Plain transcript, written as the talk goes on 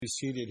Be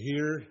seated.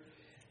 Here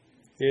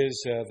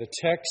is the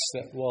text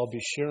that I'll be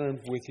sharing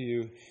with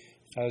you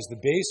as the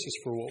basis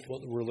for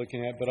what we're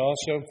looking at, but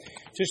also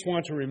just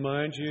want to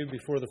remind you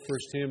before the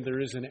first hymn,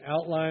 there is an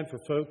outline for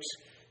folks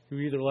who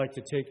either like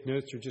to take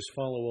notes or just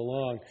follow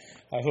along.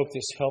 I hope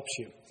this helps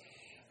you.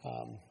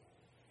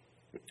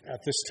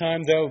 At this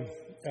time, though,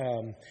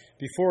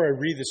 before I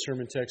read the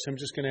sermon text, I'm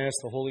just going to ask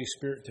the Holy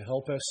Spirit to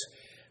help us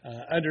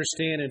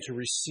understand and to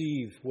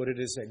receive what it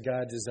is that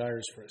God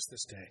desires for us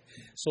this day.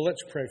 So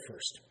let's pray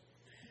first.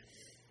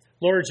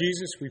 Lord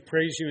Jesus, we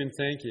praise you and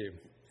thank you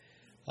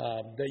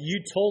that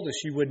you told us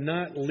you would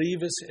not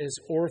leave us as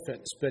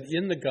orphans, but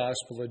in the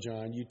Gospel of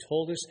John, you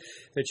told us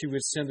that you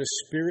would send the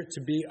Spirit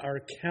to be our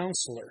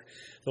counselor,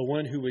 the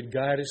one who would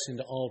guide us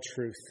into all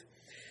truth.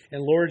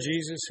 And Lord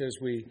Jesus, as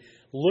we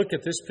look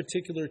at this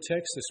particular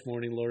text this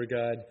morning, Lord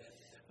God,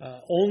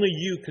 only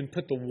you can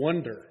put the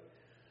wonder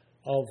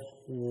of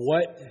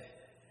what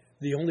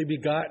the only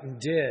begotten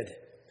did.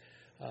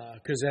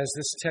 Because as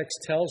this text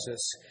tells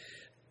us,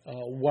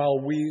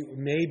 while we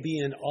may be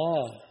in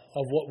awe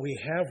of what we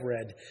have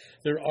read,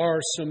 there are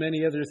so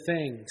many other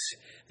things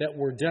that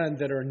were done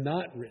that are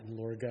not written,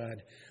 Lord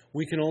God.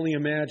 We can only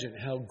imagine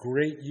how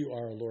great you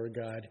are, Lord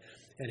God,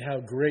 and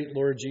how great,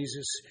 Lord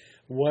Jesus,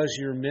 was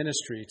your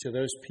ministry to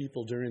those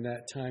people during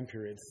that time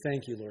period.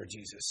 Thank you, Lord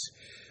Jesus.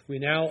 We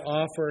now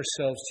offer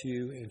ourselves to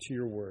you and to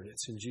your word.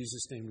 It's in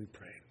Jesus' name we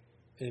pray.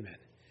 Amen.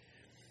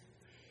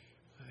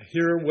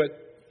 Hear what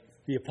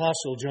the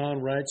Apostle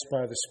John writes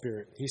by the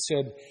Spirit. He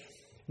said,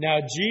 "Now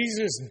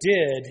Jesus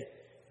did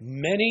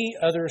many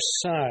other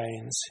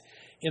signs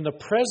in the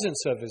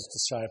presence of his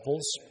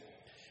disciples,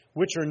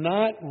 which are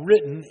not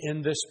written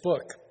in this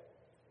book.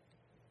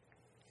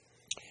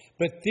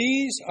 But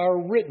these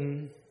are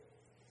written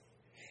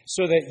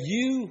so that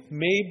you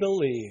may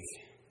believe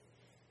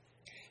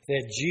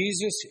that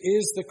Jesus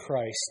is the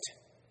Christ,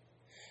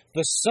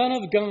 the Son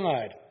of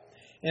God,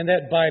 and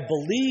that by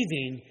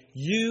believing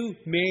you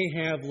may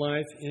have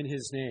life in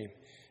his name."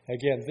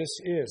 Again, this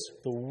is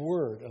the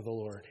word of the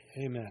Lord.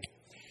 Amen.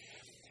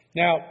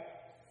 Now,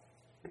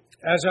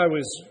 as I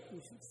was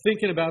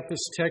thinking about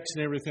this text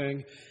and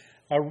everything,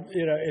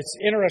 it's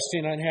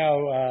interesting on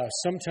how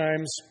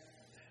sometimes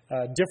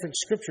different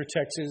scripture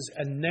texts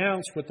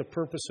announce what the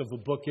purpose of a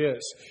book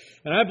is.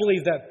 And I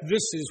believe that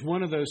this is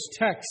one of those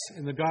texts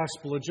in the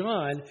Gospel of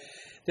John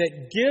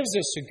that gives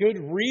us a good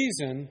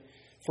reason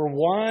for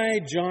why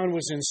John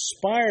was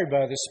inspired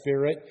by the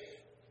Spirit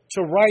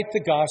to write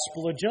the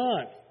Gospel of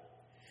John.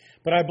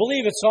 But I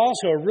believe it's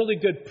also a really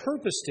good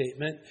purpose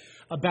statement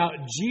about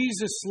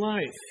Jesus'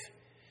 life,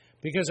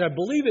 because I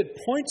believe it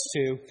points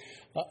to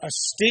a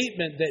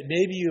statement that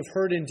maybe you've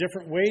heard in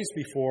different ways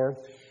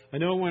before. I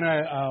know when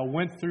I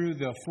went through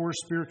the 4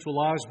 Spiritual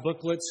Laws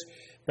booklets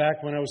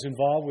back when I was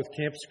involved with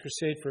Campus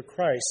Crusade for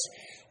Christ,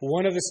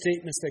 one of the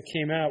statements that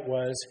came out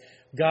was,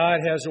 God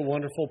has a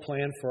wonderful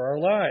plan for our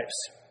lives.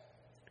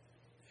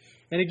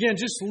 And again,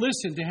 just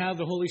listen to how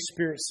the Holy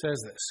Spirit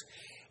says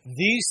this.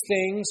 These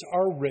things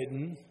are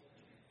written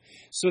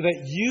so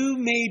that you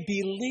may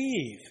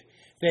believe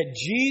that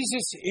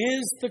Jesus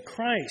is the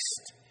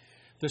Christ,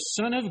 the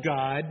Son of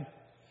God,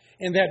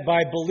 and that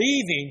by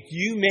believing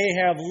you may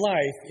have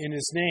life in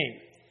his name.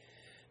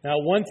 Now,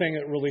 one thing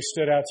that really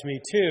stood out to me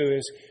too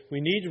is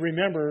we need to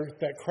remember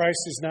that Christ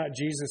is not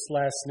Jesus'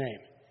 last name.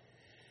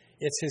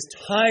 It's his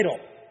title.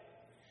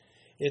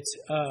 It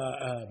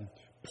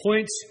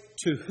points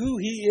to who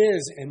he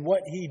is and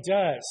what he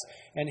does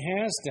and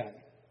has done.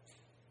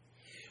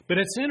 But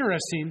it's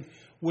interesting,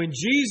 when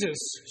Jesus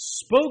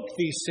spoke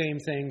these same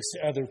things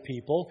to other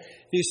people,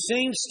 these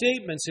same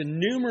statements in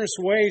numerous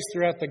ways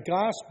throughout the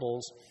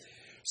Gospels,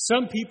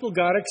 some people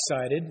got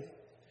excited,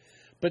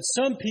 but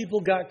some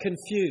people got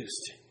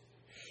confused.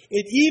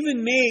 It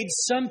even made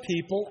some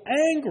people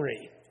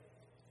angry.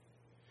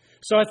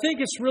 So I think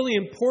it's really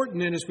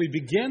important, and as we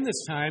begin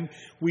this time,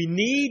 we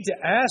need to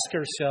ask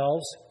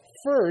ourselves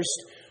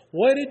first,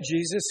 what did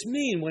Jesus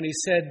mean when he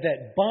said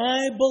that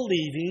by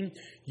believing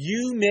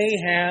you may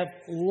have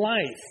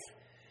life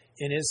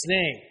in his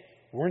name?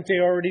 Weren't they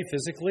already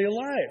physically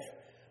alive?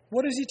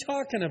 What is he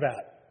talking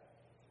about?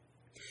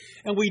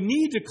 And we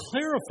need to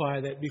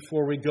clarify that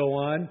before we go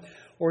on,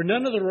 or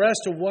none of the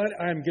rest of what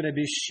I'm going to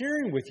be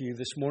sharing with you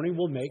this morning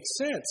will make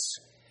sense.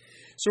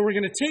 So we're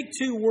going to take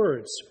 2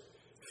 words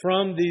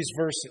from these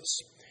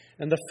verses.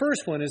 And the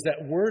first one is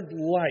that word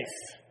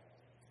life.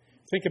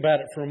 Think about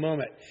it for a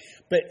moment.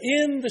 But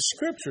in the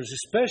Scriptures,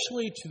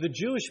 especially to the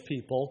Jewish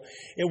people,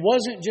 it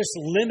wasn't just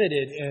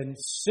limited in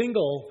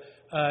single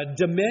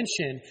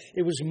dimension.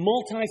 It was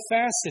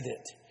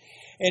multifaceted.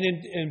 And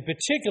in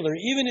particular,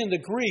 even in the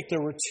Greek,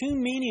 there were 2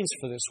 meanings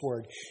for this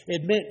word.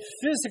 It meant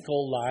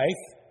physical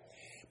life,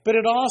 but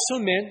it also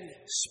meant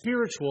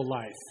spiritual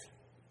life.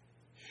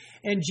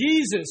 And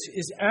Jesus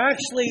is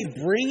actually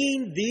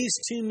bringing these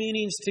 2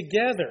 meanings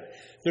together.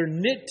 They're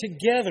knit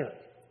together,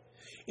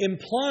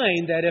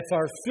 implying that if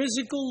our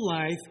physical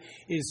life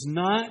is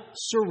not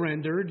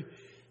surrendered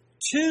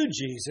to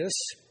Jesus,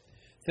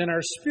 then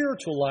our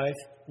spiritual life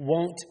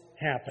won't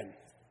happen.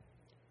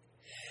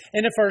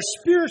 And if our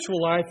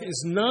spiritual life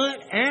is not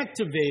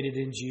activated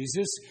in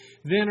Jesus,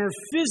 then our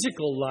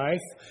physical life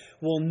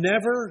will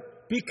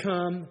never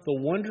become the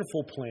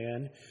wonderful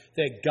plan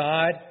that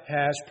God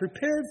has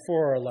prepared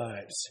for our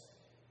lives.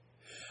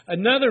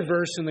 Another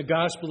verse in the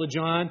Gospel of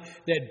John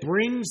that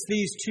brings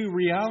these two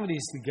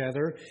realities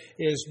together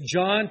is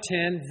John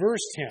 10,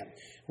 verse 10,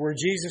 where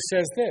Jesus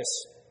says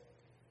this: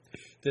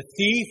 "The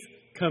thief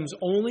comes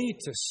only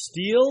to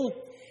steal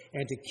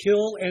and to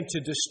kill and to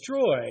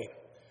destroy.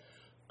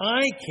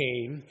 I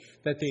came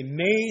that they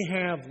may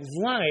have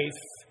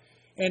life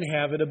and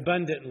have it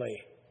abundantly."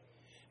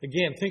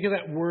 Again, think of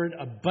that word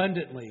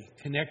abundantly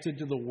connected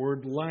to the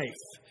word life.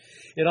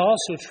 It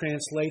also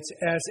translates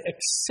as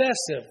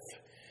excessive,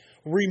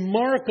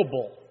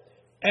 remarkable,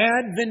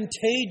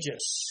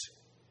 advantageous.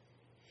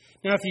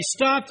 Now, if you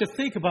stop to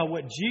think about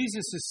what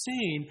Jesus is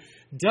saying,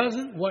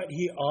 doesn't what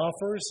he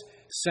offers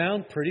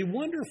sound pretty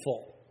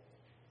wonderful?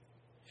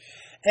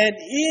 And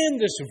in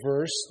this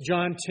verse,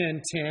 John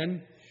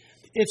 10:10,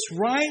 it's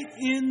right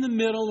in the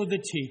middle of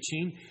the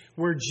teaching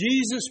where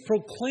Jesus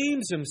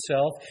proclaims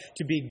himself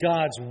to be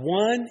God's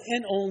one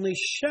and only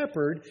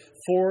shepherd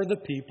for the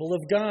people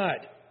of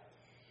God.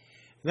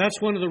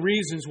 That's one of the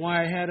reasons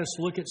why I had us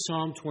look at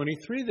Psalm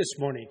 23 this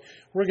morning.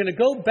 We're going to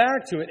go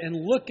back to it and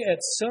look at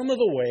some of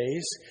the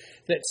ways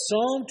that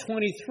Psalm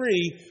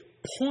 23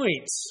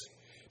 points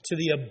to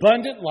the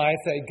abundant life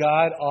that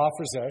God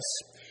offers us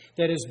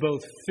that is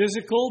both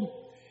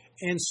physical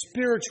and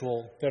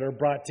spiritual that are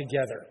brought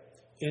together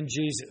in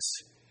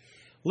Jesus.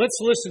 Let's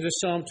listen to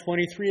Psalm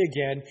 23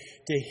 again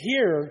to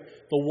hear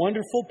the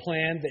wonderful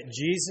plan that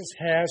Jesus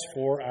has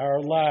for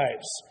our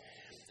lives.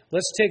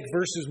 Let's take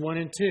verses 1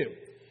 and 2.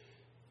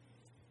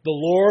 "The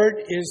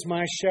Lord is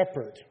my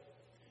shepherd,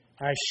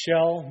 I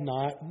shall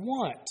not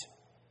want.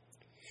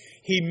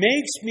 He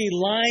makes me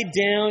lie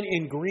down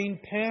in green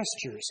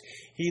pastures.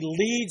 He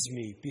leads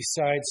me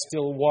beside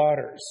still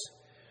waters."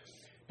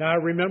 Now, I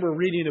remember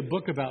reading a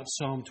book about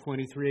Psalm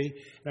 23,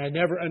 and I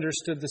never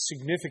understood the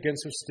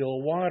significance of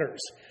still waters.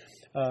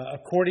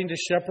 According to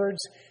shepherds,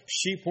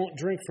 sheep won't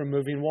drink from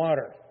moving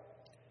water.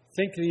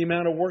 Think of the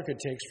amount of work it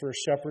takes for a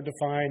shepherd to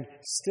find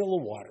still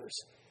waters.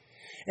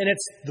 And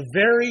it's the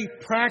very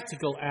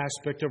practical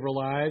aspect of our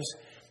lives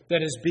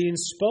that is being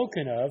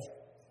spoken of,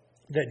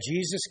 that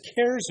Jesus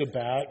cares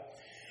about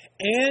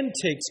and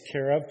takes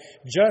care of,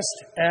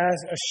 just as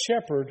a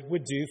shepherd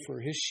would do for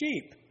his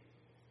sheep.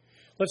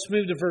 Let's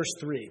move to verse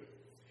 3.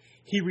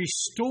 "He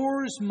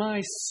restores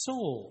my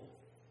soul.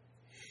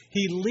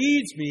 He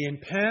leads me in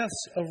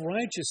paths of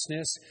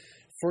righteousness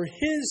for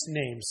his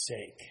name's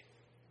sake."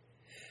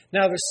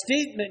 Now, the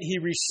statement, "He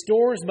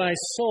restores my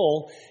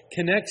soul,"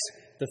 connects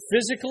the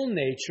physical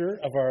nature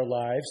of our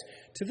lives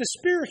to the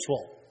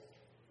spiritual.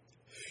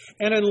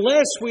 And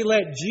unless we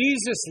let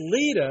Jesus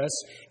lead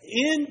us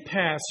in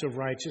paths of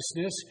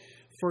righteousness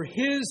for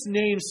his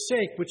name's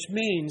sake, which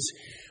means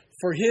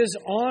for his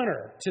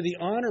honor, to the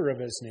honor of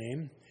his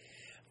name,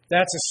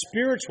 that's a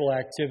spiritual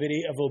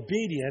activity of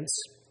obedience,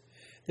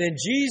 then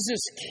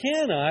Jesus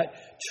cannot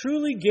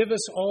truly give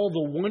us all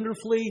the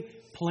wonderfully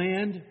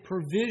planned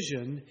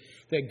provision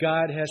that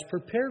God has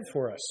prepared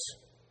for us.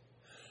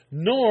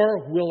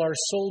 Nor will our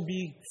soul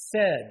be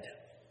fed,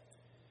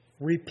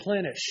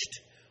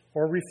 replenished,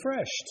 or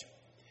refreshed.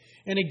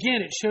 And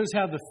again, it shows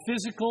how the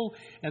physical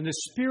and the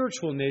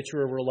spiritual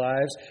nature of our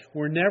lives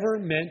were never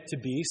meant to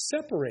be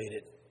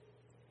separated.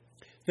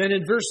 Then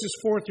in verses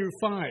 4 through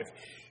 5,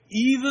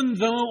 "Even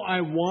though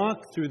I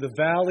walk through the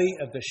valley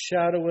of the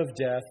shadow of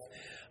death,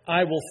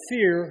 I will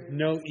fear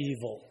no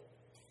evil,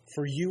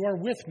 for you are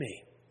with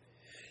me.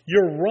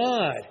 Your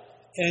rod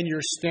and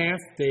your staff,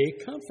 they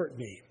comfort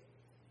me.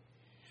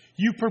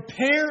 You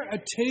prepare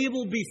a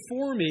table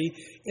before me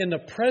in the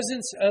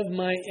presence of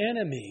my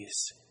enemies.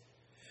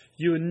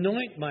 You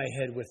anoint my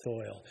head with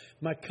oil.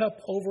 My cup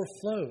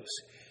overflows."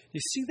 You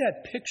see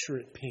that picture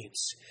it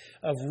paints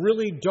of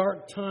really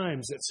dark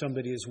times that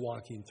somebody is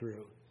walking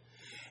through.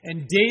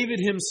 And David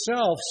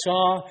himself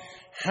saw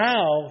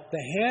how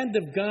the hand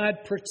of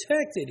God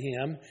protected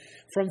him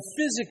from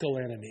physical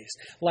enemies,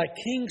 like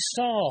King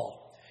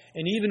Saul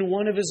and even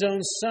one of his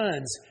own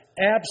sons,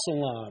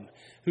 Absalom,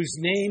 whose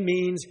name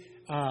means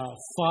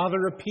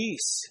Father of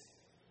Peace.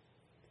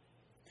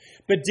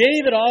 But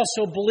David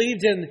also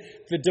believed in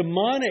the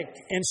demonic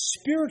and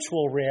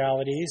spiritual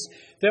realities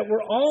that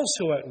were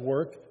also at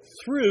work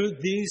through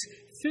these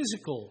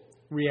physical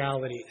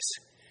realities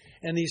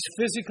and these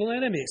physical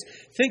enemies.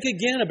 Think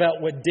again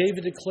about what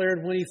David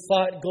declared when he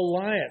fought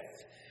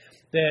Goliath,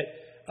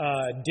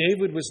 that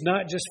David was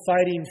not just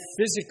fighting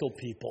physical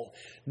people,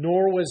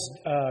 nor was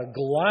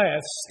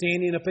Goliath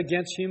standing up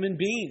against human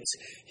beings.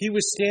 He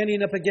was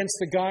standing up against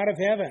the God of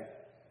heaven.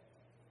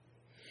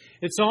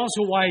 It's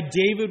also why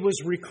David was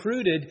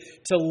recruited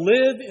to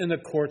live in the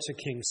courts of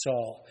King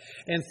Saul.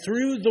 And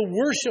through the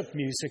worship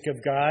music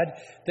of God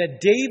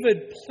that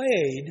David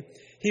played,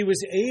 he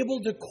was able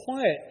to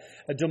quiet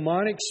a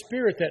demonic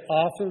spirit that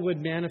often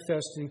would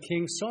manifest in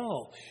King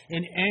Saul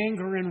in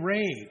anger and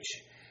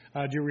rage.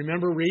 Do you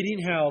remember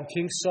reading how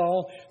King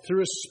Saul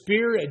threw a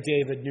spear at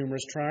David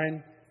numerous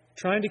times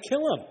trying to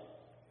kill him.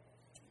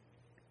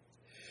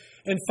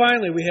 And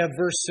finally, we have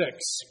verse 6.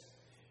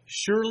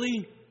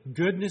 Surely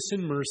goodness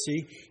and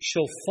mercy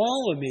shall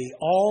follow me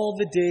all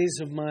the days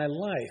of my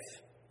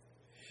life,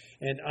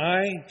 and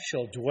I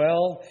shall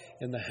dwell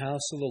in the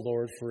house of the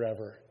Lord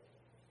forever.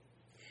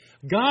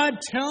 God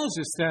tells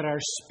us that our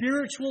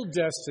spiritual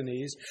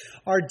destinies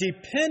are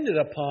dependent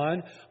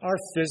upon our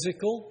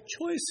physical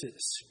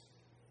choices.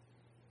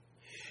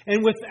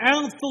 And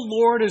without the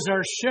Lord as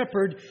our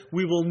shepherd,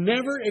 we will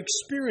never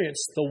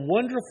experience the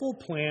wonderful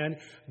plan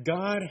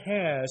God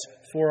has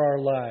for our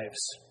lives.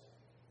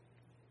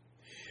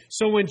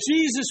 So when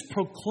Jesus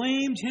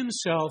proclaimed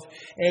himself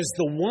as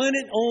the one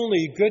and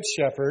only Good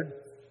Shepherd,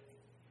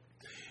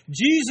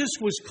 Jesus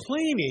was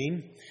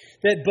claiming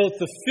that both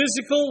the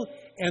physical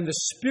and the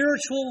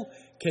spiritual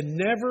can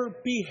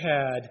never be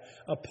had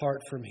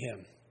apart from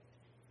him.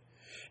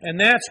 And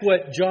that's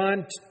what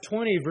John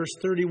 20, verse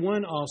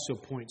 31 also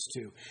points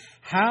to.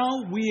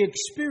 How we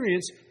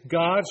experience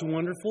God's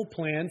wonderful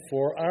plan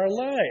for our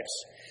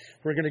lives.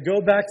 We're going to go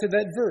back to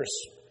that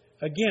verse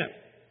again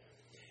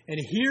and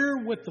hear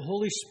what the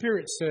Holy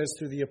Spirit says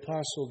through the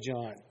Apostle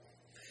John.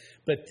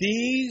 But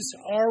these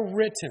are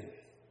written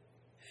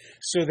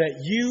so that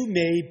you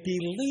may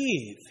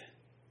believe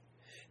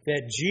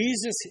that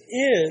Jesus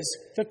is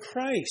the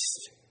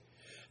Christ,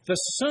 the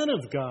Son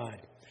of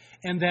God,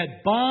 and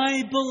that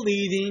by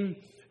believing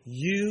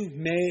you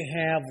may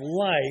have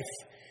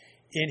life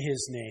in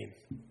His name.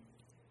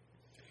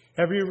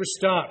 Have you ever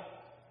stopped?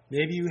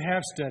 Maybe you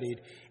have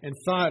studied and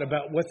thought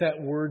about what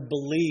that word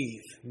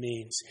believe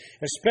means,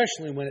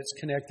 especially when it's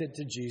connected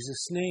to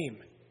Jesus' name.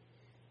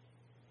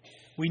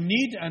 We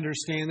need to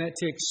understand that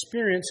to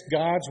experience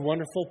God's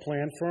wonderful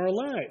plan for our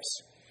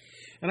lives.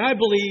 And I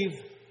believe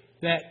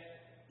that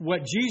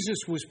what Jesus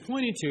was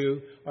pointing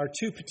to are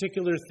two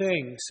particular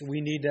things we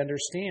need to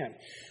understand.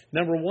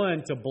 Number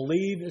one, to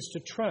believe is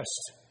to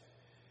trust.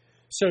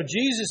 So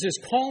Jesus is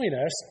calling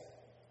us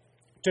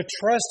to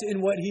trust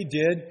in what He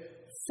did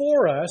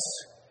for us.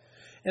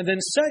 And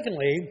then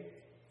secondly,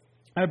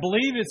 I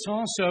believe it's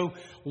also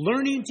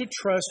learning to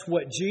trust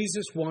what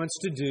Jesus wants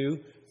to do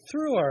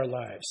through our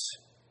lives.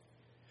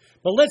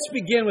 But let's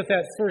begin with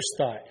that first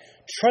thought,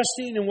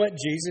 trusting in what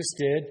Jesus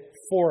did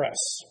for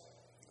us.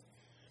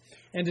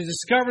 And to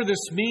discover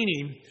this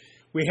meaning,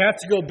 we have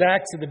to go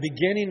back to the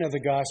beginning of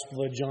the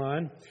Gospel of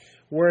John,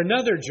 where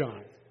another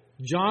John,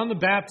 John the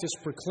Baptist,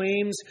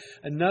 proclaims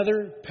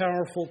another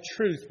powerful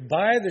truth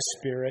by the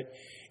Spirit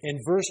in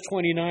verse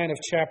 29 of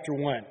chapter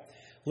 1.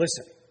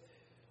 Listen.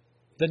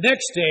 The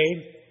next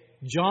day,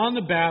 John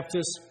the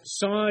Baptist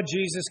saw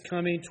Jesus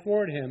coming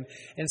toward him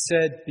and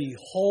said,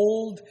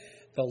 "Behold,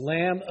 the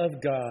Lamb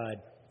of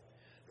God,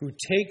 who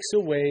takes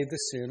away the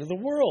sin of the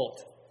world."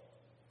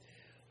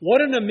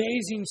 What an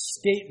amazing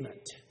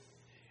statement.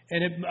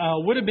 And it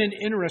would have been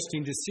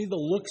interesting to see the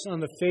looks on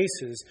the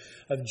faces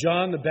of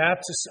John the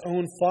Baptist's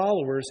own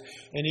followers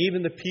and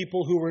even the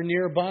people who were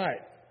nearby.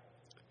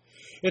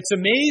 It's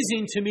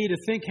amazing to me to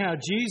think how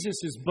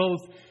Jesus is both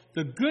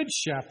the Good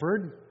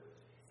Shepherd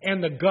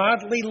and the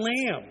godly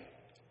Lamb,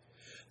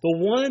 the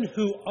one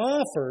who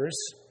offers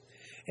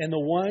and the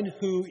one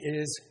who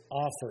is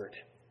offered.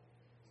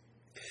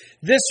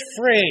 This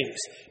phrase,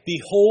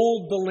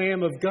 "Behold the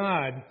Lamb of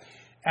God,"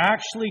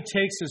 actually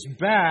takes us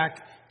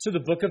back to the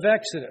book of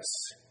Exodus.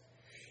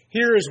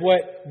 Here is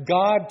what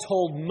God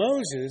told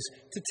Moses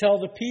to tell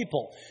the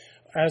people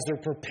as they're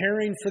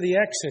preparing for the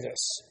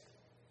Exodus.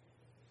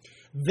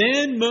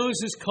 Then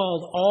Moses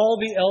called all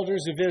the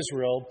elders of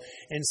Israel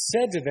and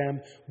said to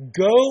them,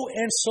 "Go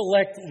and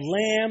select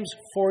lambs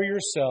for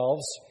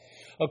yourselves,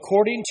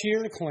 according to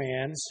your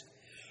clans,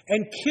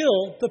 and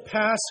kill the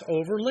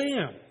Passover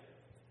lamb.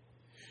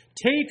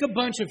 Take a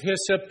bunch of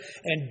hyssop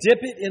and dip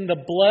it in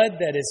the blood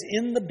that is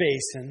in the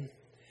basin,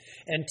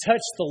 and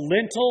touch the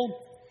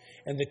lintel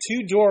and the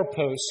two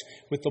doorposts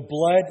with the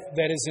blood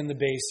that is in the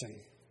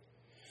basin.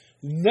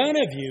 None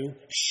of you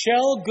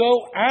shall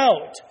go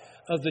out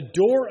of the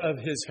door of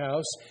his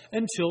house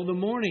until the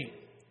morning.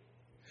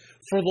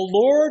 For the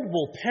Lord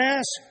will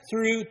pass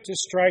through to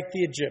strike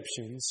the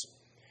Egyptians.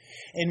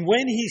 And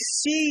when He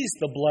sees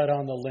the blood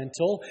on the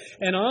lintel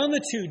and on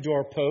the two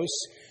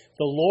doorposts,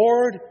 the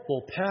Lord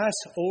will pass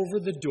over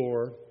the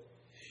door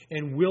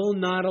and will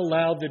not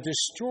allow the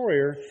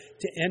destroyer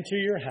to enter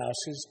your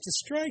houses to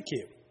strike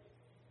you."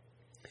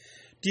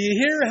 Do you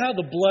hear how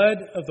the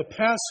blood of the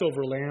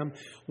Passover lamb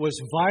was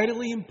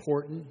vitally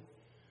important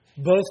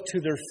both to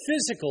their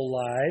physical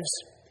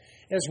lives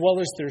as well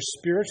as their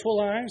spiritual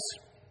lives?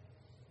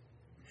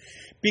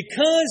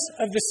 Because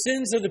of the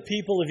sins of the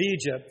people of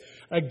Egypt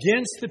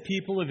against the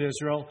people of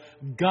Israel,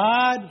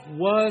 God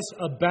was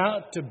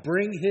about to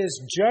bring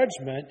His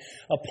judgment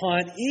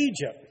upon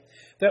Egypt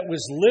that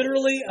was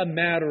literally a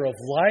matter of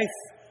life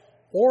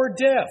or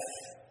death,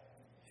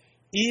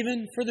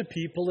 even for the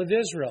people of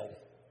Israel.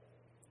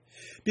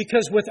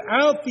 Because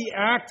without the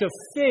act of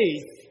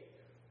faith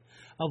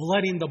of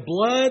letting the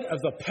blood of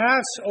the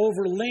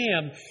Passover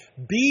lamb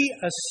be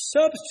a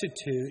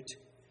substitute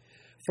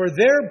for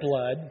their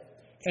blood,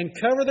 and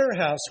cover their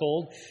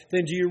household,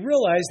 then do you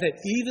realize that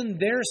even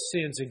their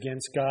sins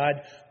against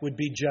God would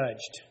be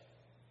judged?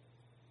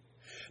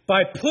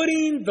 By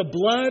putting the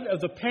blood of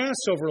the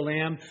Passover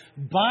lamb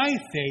by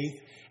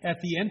faith at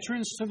the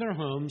entrance to their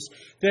homes,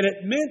 that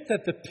it meant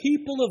that the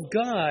people of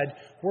God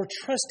were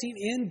trusting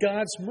in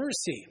God's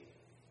mercy.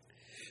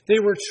 They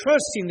were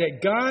trusting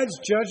that God's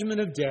judgment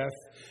of death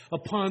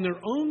upon their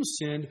own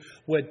sin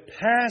would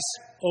pass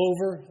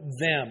over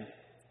them.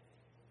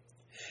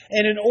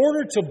 And in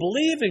order to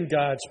believe in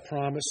God's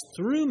promise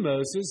through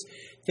Moses,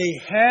 they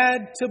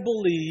had to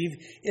believe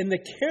in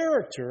the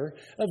character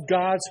of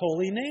God's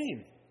holy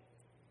name.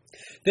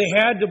 They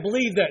had to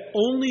believe that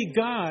only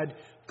God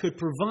could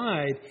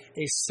provide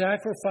a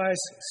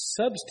sacrifice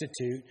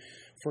substitute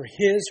for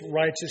His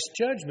righteous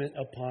judgment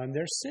upon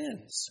their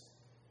sins.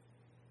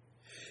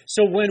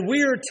 So when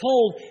we are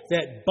told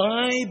that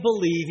by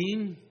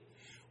believing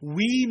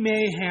we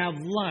may have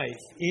life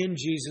in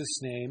Jesus'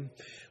 name,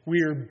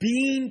 we are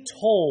being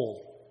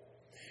told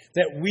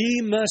that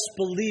we must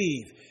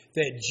believe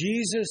that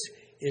Jesus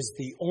is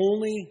the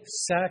only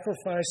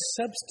sacrifice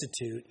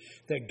substitute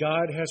that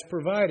God has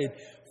provided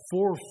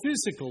for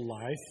physical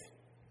life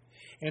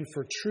and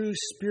for true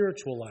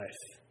spiritual life,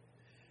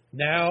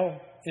 now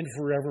and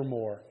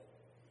forevermore.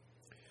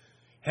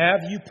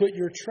 Have you put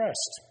your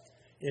trust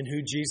in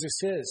who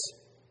Jesus is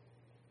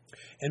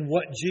and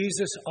what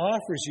Jesus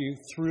offers you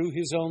through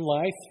His own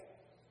life?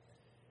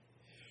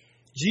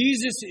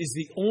 Jesus is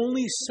the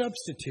only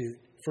substitute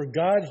for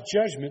God's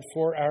judgment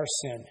for our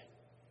sin.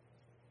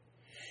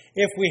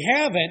 If we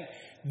haven't,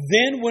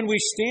 then when we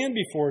stand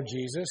before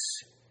Jesus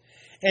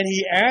and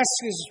He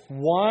asks us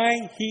why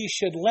He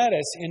should let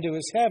us into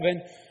His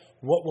heaven,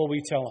 what will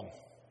we tell Him?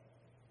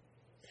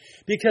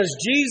 Because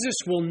Jesus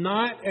will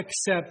not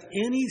accept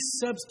any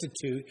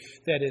substitute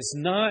that is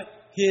not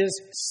His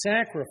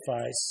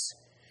sacrifice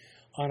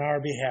on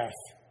our behalf.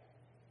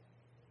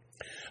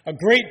 A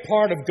great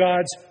part of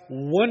God's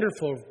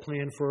wonderful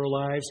plan for our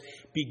lives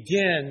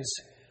begins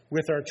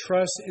with our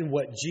trust in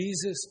what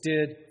Jesus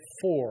did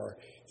for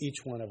each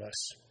one of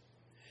us.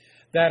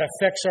 That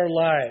affects our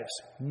lives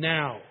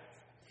now,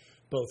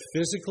 both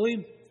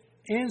physically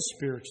and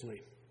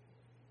spiritually.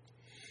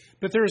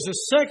 But there is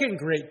a second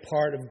great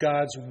part of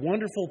God's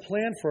wonderful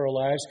plan for our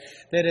lives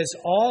that is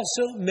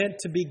also meant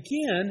to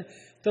begin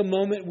the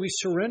moment we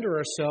surrender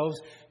ourselves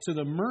to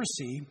the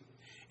mercy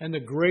and the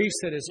grace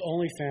that is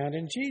only found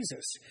in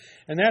Jesus.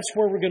 And that's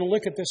where we're going to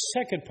look at the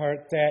second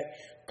part that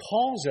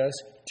calls us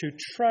to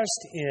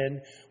trust in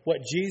what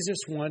Jesus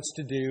wants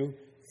to do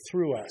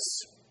through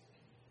us.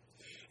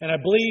 And I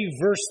believe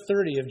verse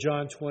 30 of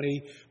John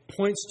 20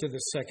 points to the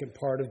second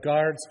part of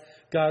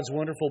God's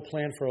wonderful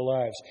plan for our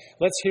lives.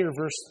 Let's hear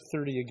verse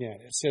 30 again.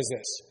 It says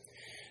this: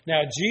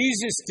 Now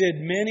Jesus did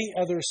many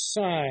other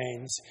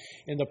signs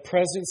in the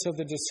presence of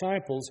the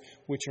disciples,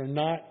 which are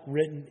not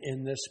written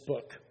in this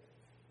book.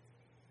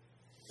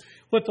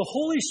 What the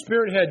Holy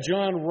Spirit had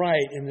John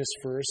write in this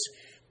verse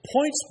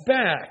points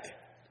back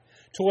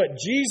to what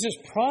Jesus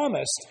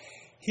promised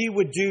He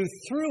would do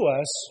through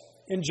us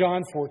in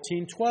John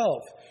 14:12.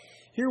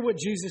 Hear what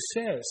Jesus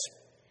says.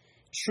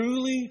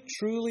 Truly,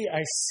 truly,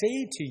 I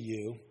say to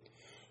you,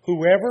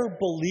 whoever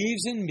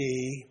believes in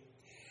me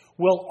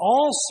will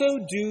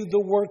also do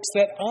the works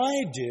that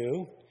I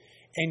do,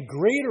 and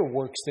greater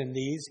works than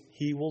these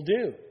he will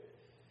do,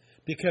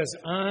 because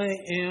I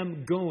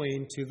am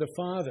going to the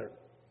Father.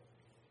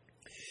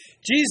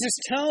 Jesus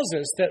tells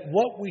us that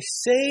what we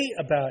say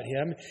about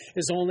Him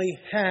is only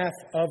half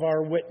of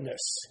our witness.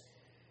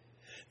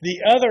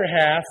 The other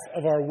half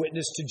of our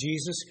witness to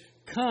Jesus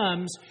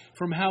comes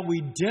from how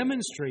we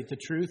demonstrate the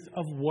truth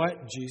of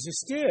what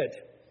Jesus did.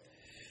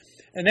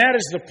 And that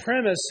is the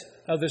premise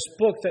of this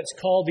book that's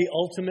called The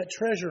Ultimate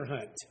Treasure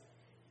Hunt.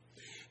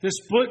 This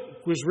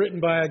book was written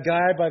by a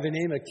guy by the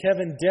name of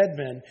Kevin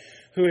Dedman,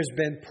 who has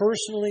been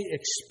personally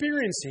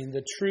experiencing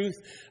the truth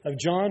of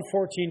John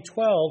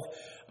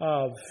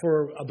 14:12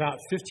 for about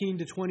 15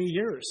 to 20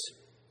 years.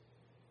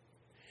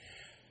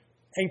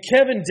 And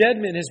Kevin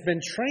Dedman has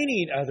been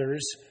training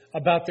others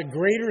about the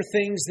greater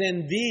things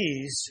than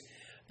these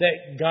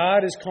that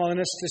God is calling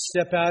us to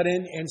step out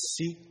in and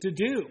seek to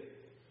do.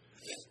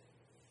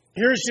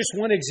 Here's just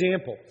one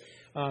example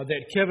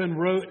that Kevin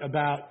wrote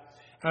about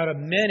out of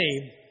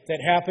many that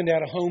happened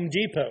at a Home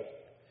Depot.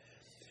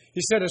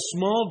 He said a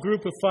small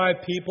group of 5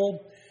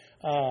 people,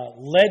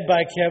 led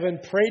by Kevin,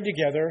 prayed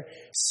together,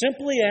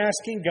 simply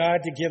asking God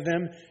to give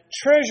them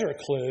treasure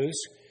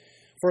clues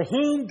for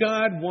whom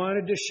God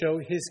wanted to show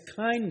His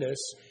kindness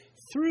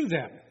through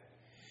them.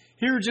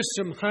 Here are just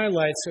some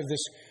highlights of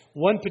this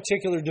one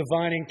particular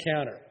divine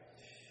encounter.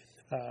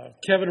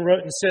 Kevin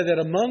wrote and said that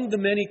among the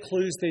many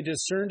clues they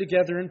discerned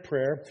together in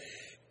prayer,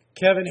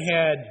 Kevin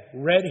had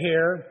red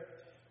hair,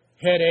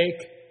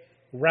 headache,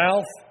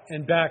 Ralph,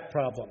 and back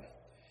problem.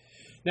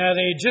 Now,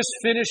 they had just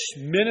finished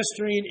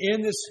ministering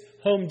in this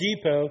Home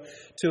Depot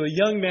to a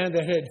young man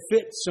that had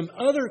fit some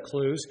other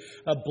clues: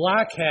 a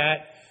black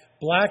hat,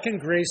 black and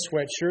gray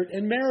sweatshirt,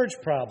 and marriage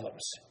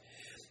problems.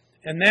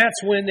 And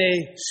that's when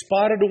they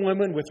spotted a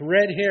woman with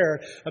red hair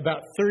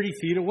about 30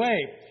 feet away.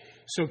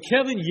 So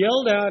Kevin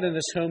yelled out in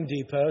this Home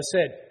Depot,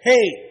 said,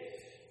 "Hey,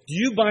 do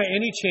you by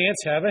any chance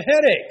have a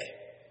headache?"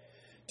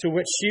 To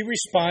which she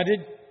responded,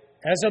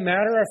 "As a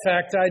matter of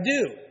fact, I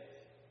do."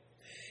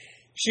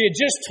 She had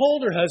just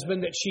told her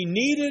husband that she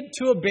needed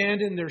to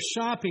abandon their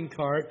shopping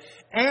cart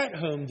at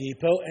Home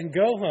Depot and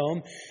go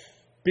home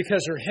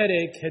because her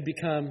headache had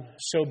become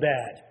so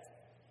bad.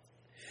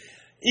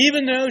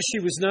 Even though she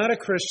was not a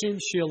Christian,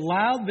 she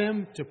allowed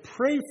them to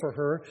pray for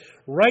her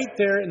right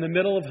there in the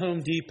middle of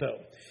Home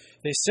Depot.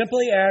 They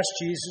simply asked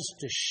Jesus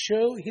to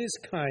show His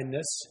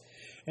kindness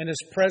and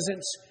His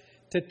presence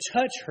to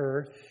touch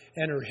her,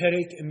 and her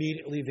headache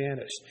immediately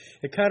vanished.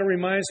 It kind of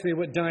reminds me of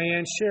what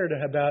Diane shared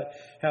about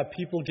how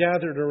people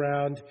gathered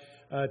around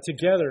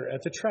together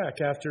at the track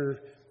after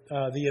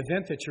the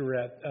event that you were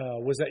at.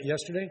 Was that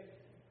yesterday?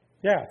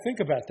 Yeah, think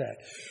about that.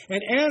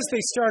 And as they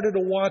started to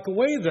walk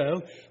away,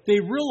 though, they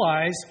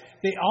realized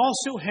they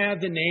also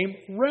had the name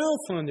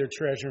Ralph on their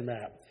treasure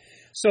map.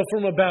 So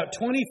from about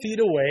 20 feet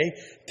away,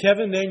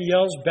 Kevin then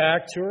yells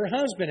back to her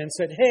husband and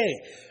said, "Hey,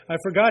 I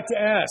forgot to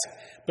ask,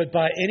 but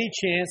by any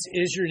chance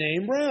is your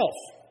name Ralph?"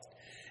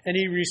 And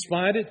he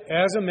responded,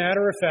 "As a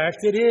matter of fact,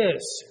 it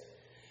is."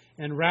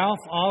 And Ralph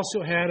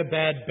also had a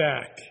bad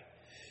back,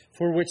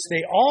 for which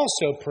they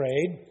also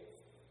prayed,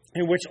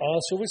 and which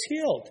also was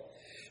healed.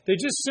 They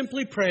just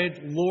simply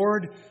prayed,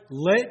 "Lord,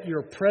 let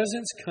your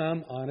presence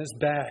come on his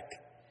back.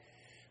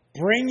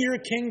 Bring your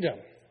kingdom."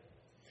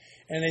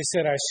 And they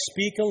said, "I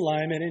speak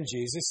alignment in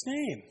Jesus'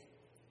 name."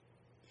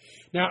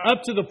 Now,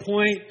 up to the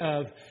point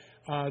of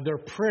their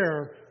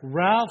prayer,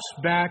 Ralph's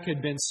back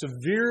had been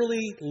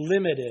severely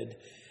limited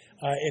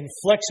in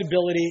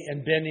flexibility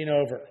and bending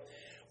over.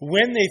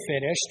 When they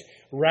finished,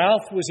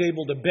 Ralph was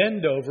able to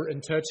bend over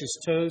and touch his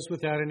toes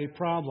without any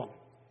problem.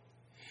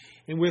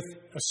 And with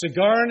a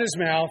cigar in his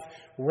mouth,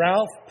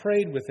 Ralph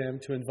prayed with him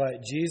to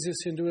invite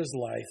Jesus into his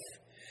life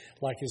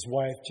like his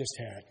wife just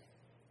had.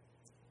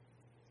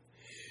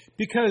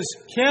 Because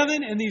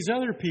Kevin and these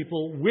other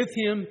people with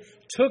him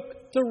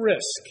took the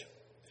risk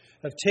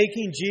of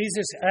taking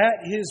Jesus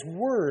at His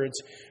words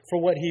for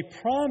what He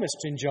promised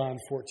in John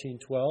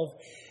 14:12,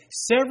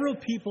 several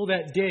people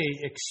that day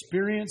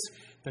experienced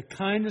the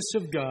kindness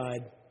of God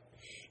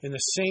in the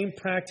same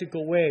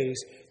practical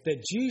ways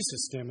that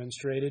Jesus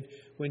demonstrated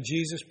when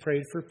Jesus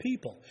prayed for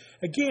people.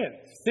 Again,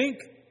 think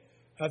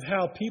of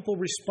how people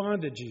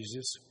responded to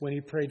Jesus when He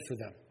prayed for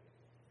them.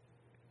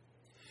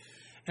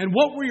 And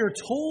what we are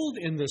told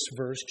in this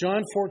verse,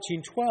 John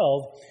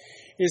 14:12,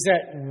 is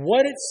that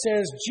what it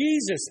says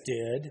Jesus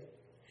did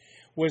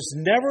was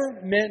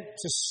never meant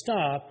to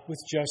stop with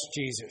just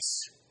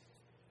Jesus.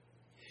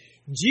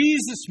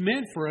 Jesus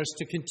meant for us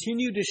to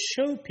continue to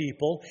show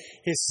people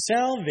His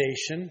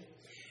salvation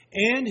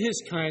and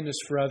His kindness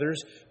for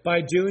others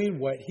by doing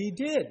what He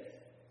did.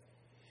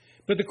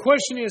 But the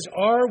question is,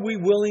 are we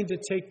willing to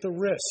take the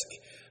risk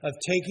of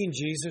taking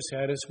Jesus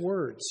at His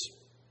words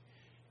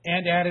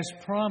and at His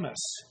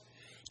promise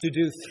to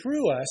do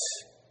through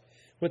us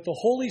what the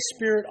Holy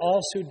Spirit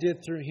also did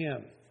through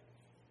Him?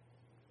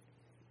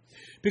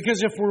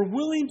 Because if we're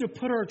willing to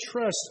put our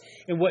trust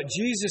in what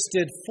Jesus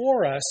did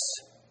for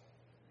us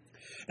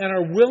and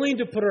are willing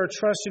to put our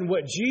trust in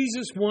what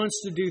Jesus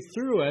wants to do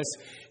through us,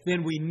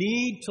 then we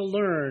need to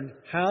learn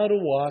how to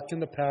walk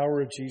in the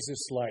power of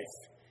Jesus' life.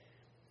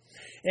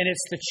 And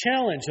it's the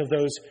challenge of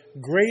those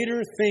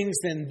greater things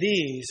than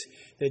these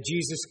that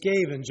Jesus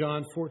gave in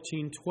John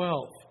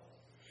 14:12.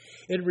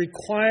 It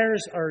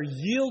requires our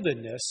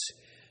yieldedness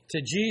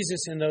to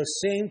Jesus in those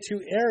same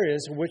two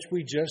areas which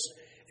we just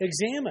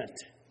examined.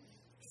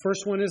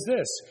 First one is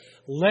this: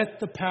 let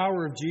the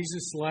power of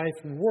Jesus'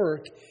 life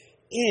work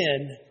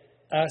in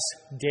us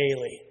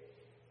daily.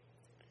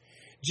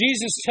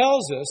 Jesus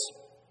tells us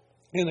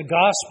in the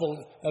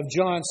Gospel of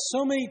John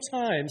so many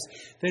times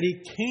that He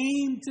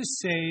came to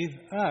save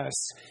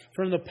us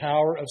from the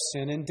power of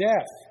sin and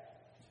death.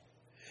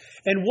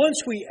 And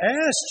once we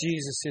ask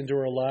Jesus into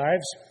our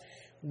lives,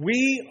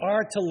 we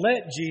are to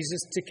let Jesus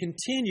to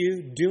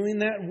continue doing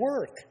that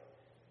work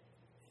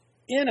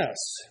in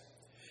us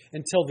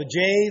until the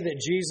day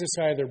that Jesus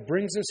either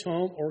brings us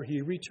home or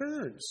He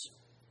returns.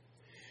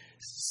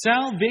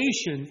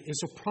 Salvation is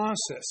a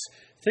process.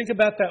 Think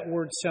about that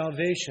word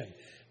salvation.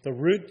 The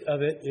root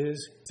of it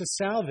is to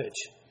salvage.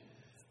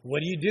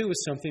 What do you do with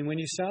something when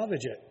you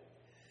salvage it?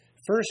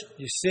 First,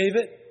 you save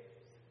it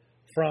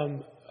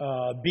from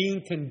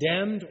being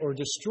condemned or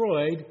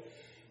destroyed.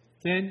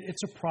 Then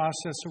it's a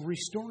process of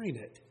restoring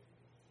it.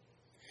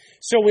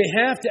 So we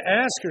have to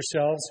ask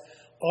ourselves,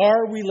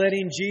 are we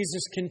letting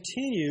Jesus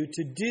continue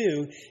to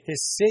do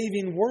His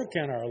saving work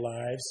in our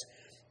lives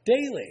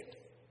daily?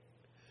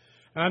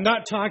 I'm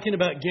not talking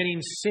about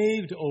getting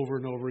saved over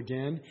and over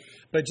again,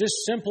 but just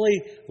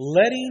simply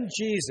letting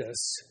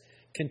Jesus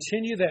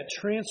continue that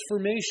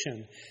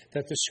transformation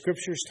that the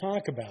Scriptures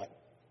talk about.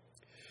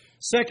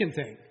 Second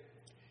thing,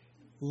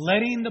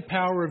 letting the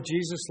power of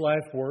Jesus'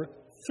 life work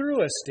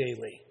through us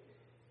daily.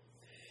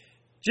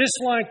 Just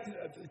like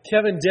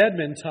Kevin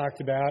Dedman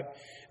talked about,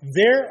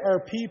 there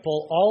are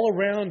people all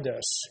around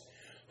us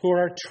who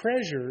are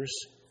treasures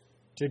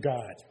to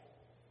God.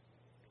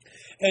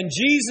 And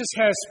Jesus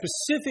has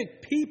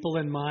specific people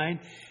in mind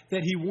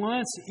that He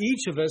wants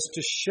each of us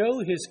to show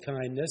His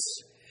kindness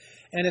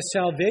and His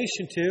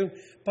salvation to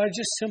by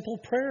just simple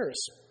prayers.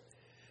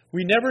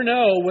 We never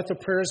know what the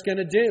prayer is going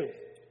to do.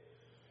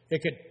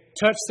 It could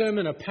touch them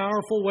in a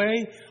powerful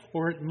way,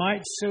 or it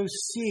might sow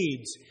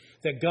seeds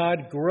that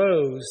God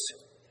grows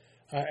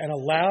and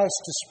allows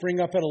to spring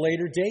up at a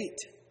later date.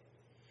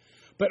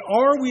 But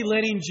are we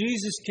letting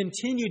Jesus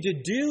continue to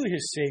do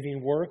His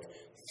saving work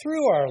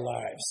through our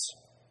lives?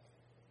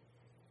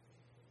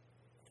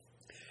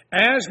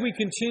 As we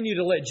continue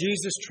to let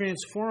Jesus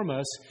transform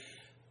us,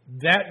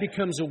 that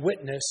becomes a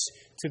witness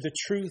to the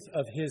truth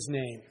of His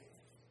name.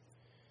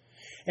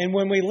 And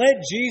when we let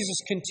Jesus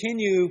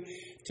continue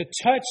to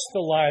touch the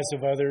lives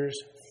of others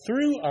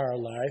through our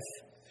life,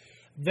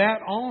 that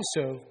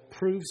also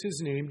proves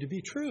His name to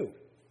be true.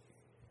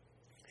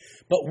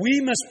 But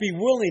we must be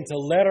willing to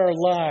let our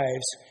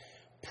lives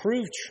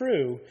prove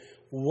true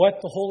what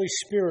the Holy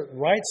Spirit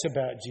writes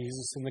about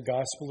Jesus in the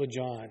Gospel of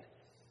John.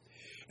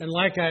 And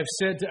like I've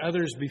said to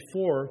others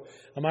before,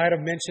 I might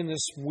have mentioned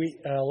this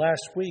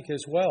last week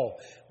as well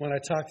when I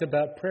talked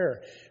about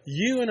prayer.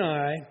 You and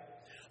I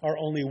are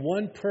only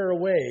one prayer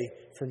away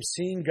from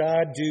seeing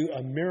God do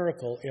a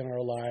miracle in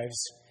our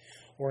lives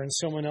or in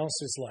someone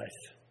else's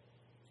life.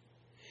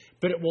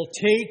 But it will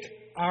take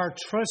our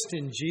trust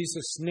in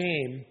Jesus'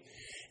 name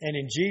and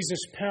in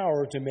Jesus'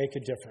 power to make a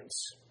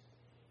difference.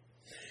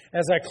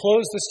 As I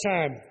close this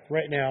time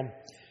right now,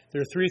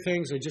 there are three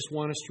things I just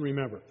want us to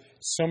remember,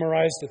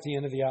 summarized at the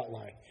end of the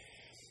outline.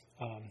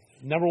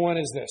 Number one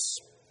is this.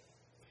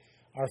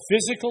 Our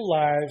physical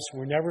lives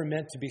were never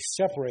meant to be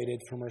separated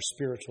from our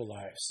spiritual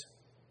lives.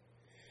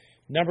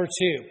 Number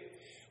two,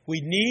 we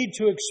need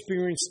to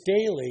experience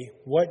daily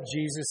what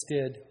Jesus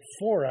did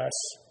for us.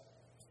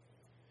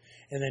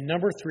 And then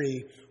number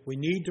three, we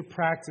need to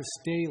practice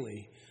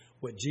daily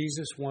what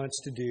Jesus wants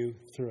to do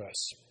through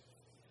us.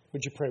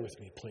 Would you pray with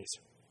me, please?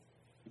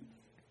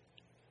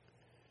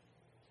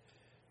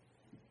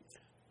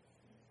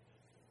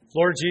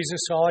 Lord Jesus,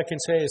 all I can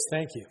say is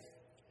thank you.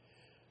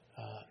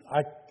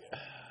 I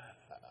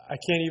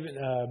can't even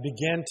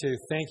begin to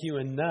thank you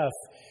enough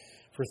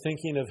for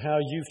thinking of how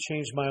you've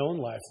changed my own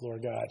life,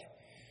 Lord God.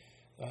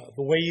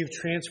 The way you've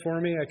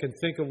transformed me, I can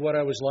think of what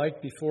I was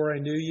like before I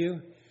knew you.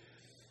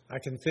 I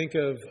can think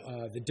of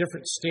the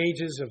different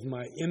stages of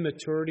my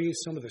immaturity,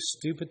 some of the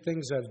stupid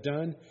things I've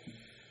done,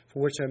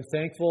 for which I'm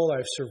thankful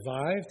I've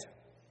survived.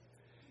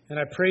 And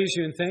I praise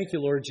you and thank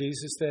you, Lord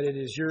Jesus, that it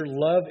is your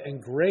love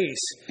and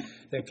grace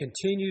that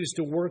continues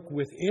to work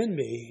within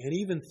me and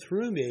even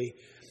through me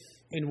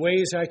in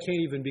ways I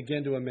can't even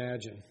begin to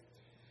imagine.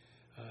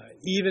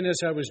 Even as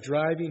I was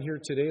driving here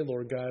today,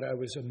 Lord God, I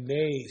was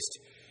amazed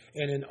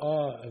and in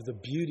awe of the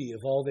beauty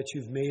of all that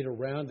you've made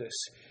around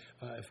us.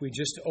 If we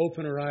just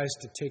open our eyes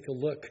to take a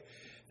look,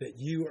 that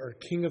you are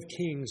King of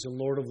Kings and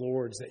Lord of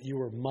Lords, that you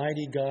are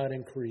mighty God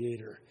and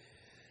Creator.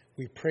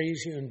 We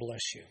praise you and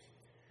bless you.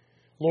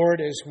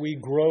 Lord, as we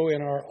grow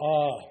in our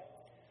awe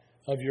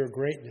of your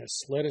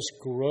greatness, let us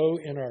grow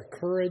in our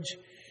courage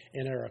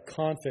and our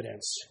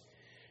confidence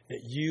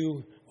that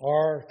you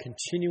are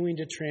continuing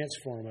to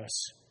transform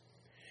us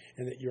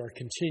and that you are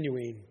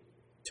continuing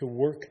to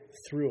work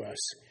through us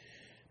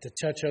to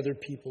touch other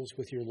peoples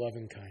with your love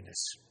and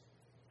kindness.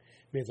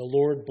 May the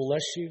Lord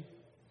bless you,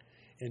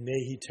 and may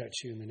He touch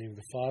you in the name of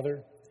the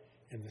Father,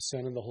 and the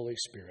Son, and the Holy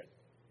Spirit.